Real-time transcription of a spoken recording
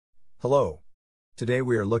Hello. Today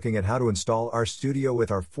we are looking at how to install RStudio with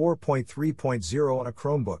our 4.3.0 on a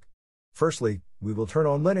Chromebook. Firstly, we will turn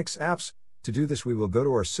on Linux apps. To do this, we will go to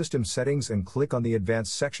our system settings and click on the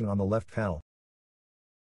advanced section on the left panel.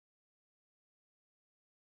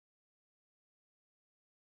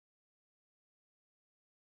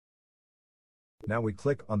 Now we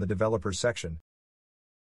click on the developers section.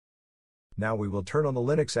 Now we will turn on the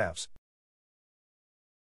Linux apps.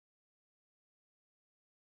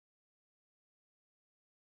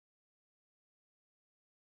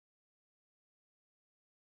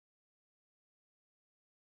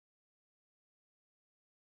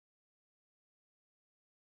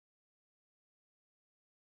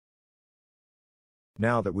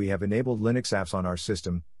 Now that we have enabled Linux apps on our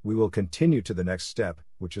system, we will continue to the next step,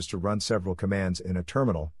 which is to run several commands in a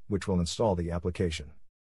terminal, which will install the application.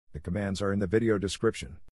 The commands are in the video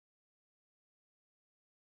description.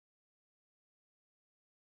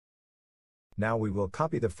 Now we will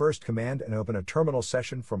copy the first command and open a terminal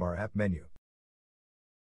session from our app menu.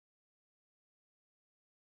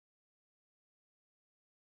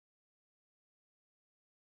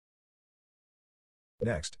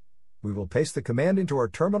 Next, we will paste the command into our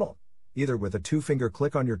terminal, either with a two-finger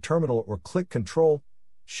click on your terminal or click Ctrl,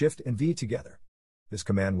 Shift and V together. This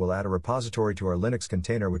command will add a repository to our Linux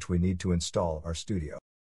container which we need to install RStudio.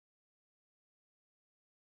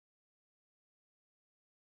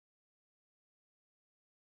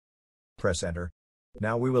 Press Enter.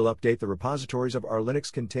 Now we will update the repositories of our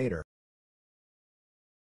Linux container.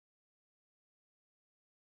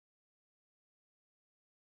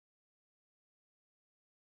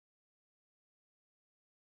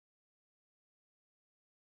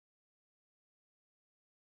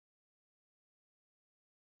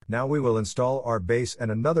 Now we will install our base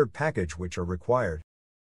and another package which are required.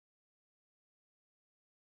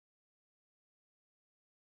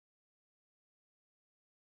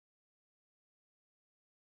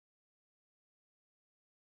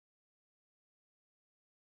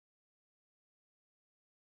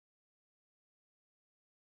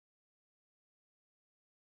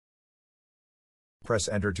 Press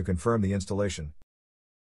Enter to confirm the installation.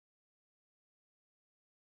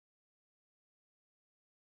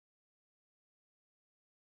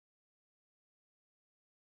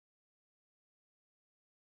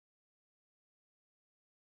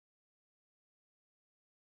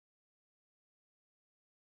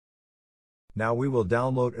 Now we will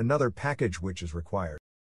download another package which is required.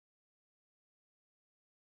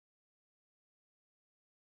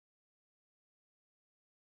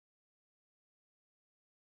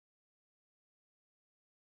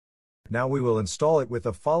 Now we will install it with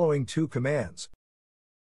the following two commands.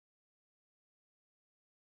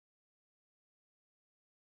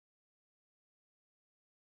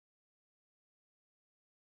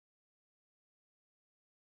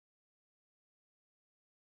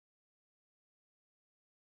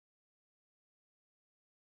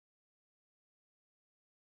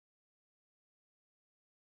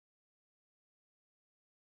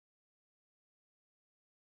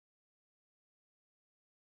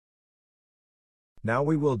 Now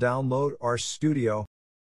we will download RStudio.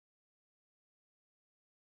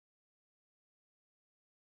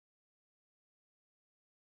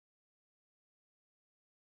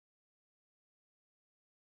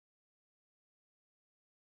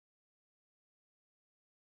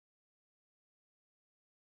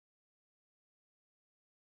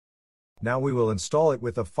 Now we will install it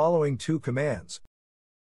with the following two commands.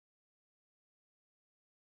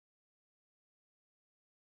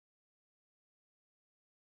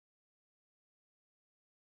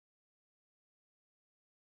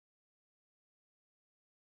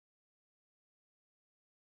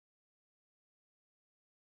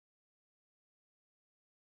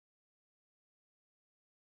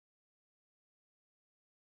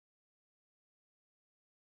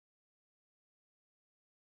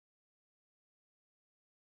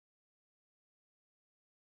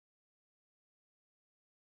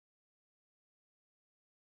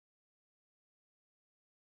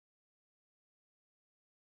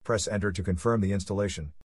 Press Enter to confirm the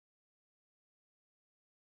installation.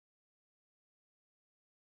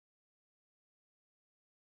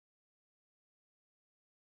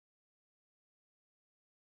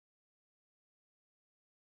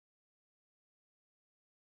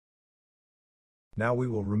 Now we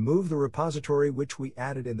will remove the repository which we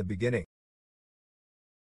added in the beginning.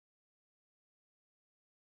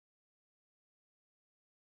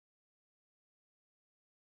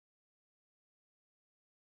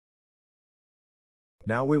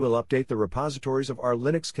 Now we will update the repositories of our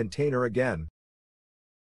Linux container again.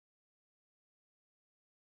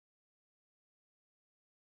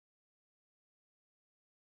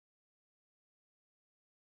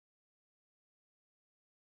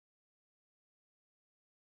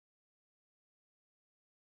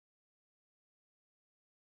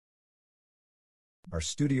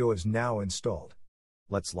 RStudio is now installed.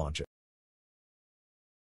 Let's launch it.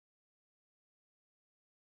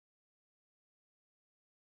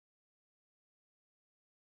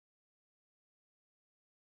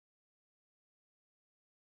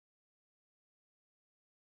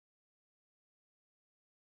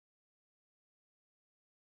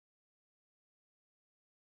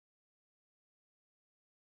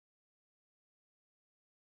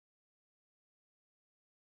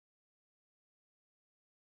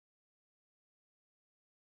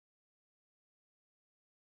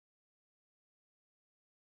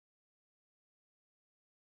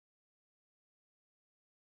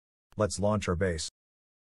 Let's launch our base.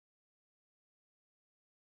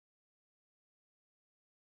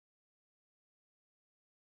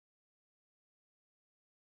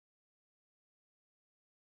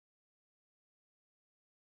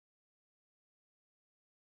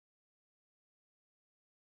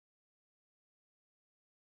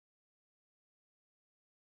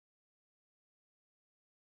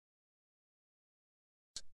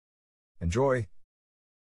 Enjoy!